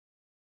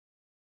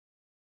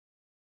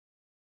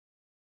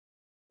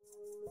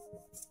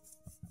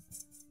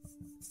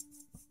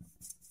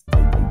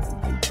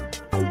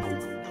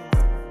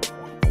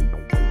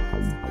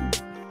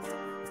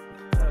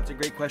That's a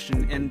great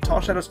question, and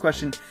Tall Shadow's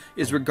question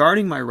is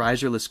regarding my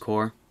riserless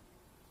core.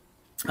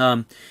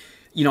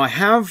 You know, I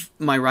have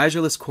my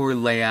riserless core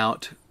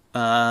layout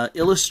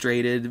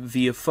illustrated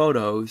via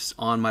photos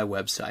on my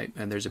website,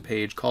 and there's a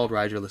page called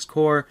Riserless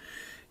Core,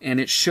 and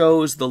it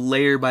shows the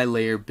layer by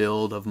layer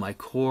build of my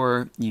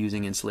core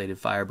using insulated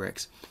fire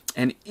bricks.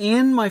 And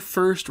in my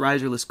first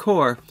riserless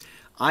core,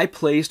 I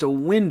placed a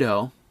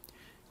window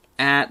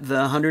at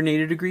the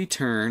 180-degree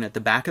turn at the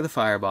back of the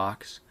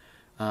firebox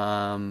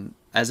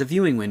as a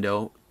viewing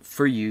window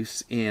for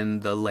use in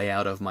the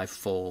layout of my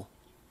full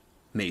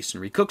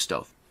masonry cook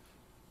stove.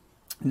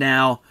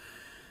 Now,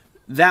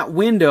 that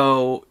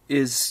window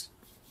is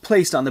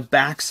placed on the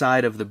back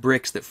side of the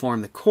bricks that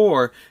form the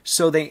core,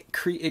 so it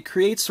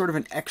creates sort of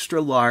an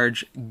extra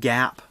large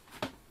gap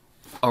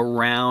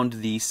around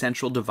the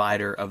central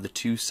divider of the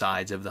two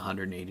sides of the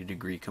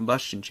 180-degree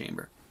combustion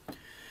chamber.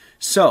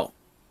 So,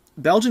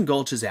 Belgian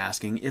Gulch is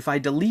asking, if I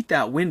delete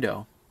that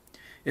window,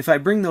 if I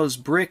bring those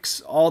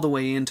bricks all the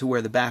way into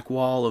where the back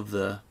wall of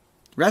the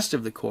rest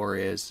of the core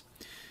is,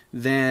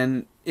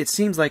 then it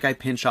seems like I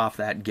pinch off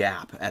that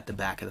gap at the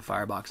back of the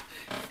firebox.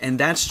 And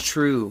that's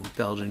true,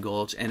 Belgian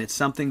Gulch, and it's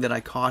something that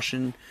I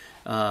caution.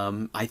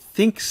 I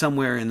think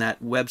somewhere in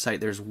that website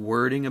there's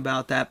wording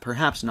about that.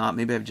 Perhaps not.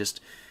 Maybe I've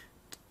just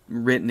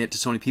written it to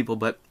so many people,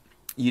 but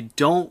you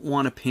don't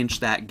want to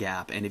pinch that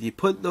gap. And if you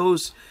put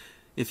those,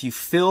 if you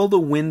fill the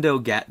window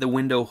gap, the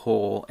window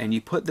hole, and you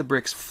put the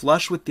bricks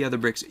flush with the other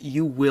bricks,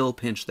 you will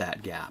pinch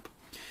that gap.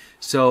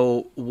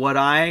 So what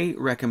I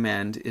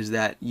recommend is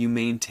that you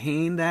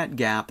maintain that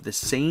gap the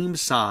same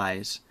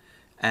size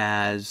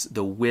as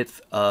the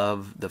width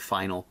of the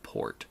final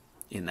port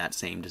in that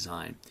same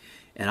design.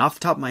 And off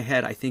the top of my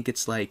head, I think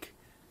it's like,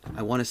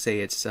 I want to say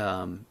it's,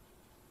 God,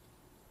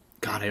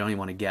 I don't even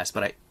want to guess,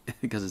 but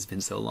because it's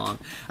been so long.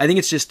 I think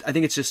it's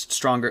just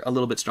stronger, a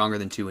little bit stronger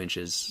than 2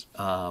 inches.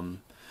 I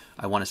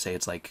want to say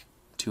it's like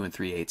 2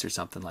 3/8 or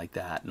something like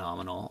that,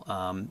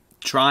 nominal.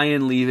 Try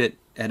and leave it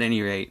at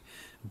any rate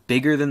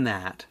bigger than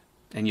that,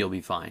 and you'll be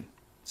fine.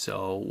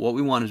 So what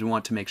we want is we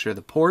want to make sure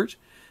the port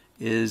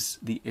is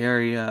the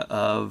area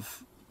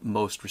of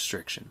most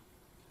restriction,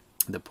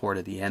 the port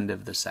at the end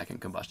of the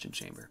second combustion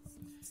chamber.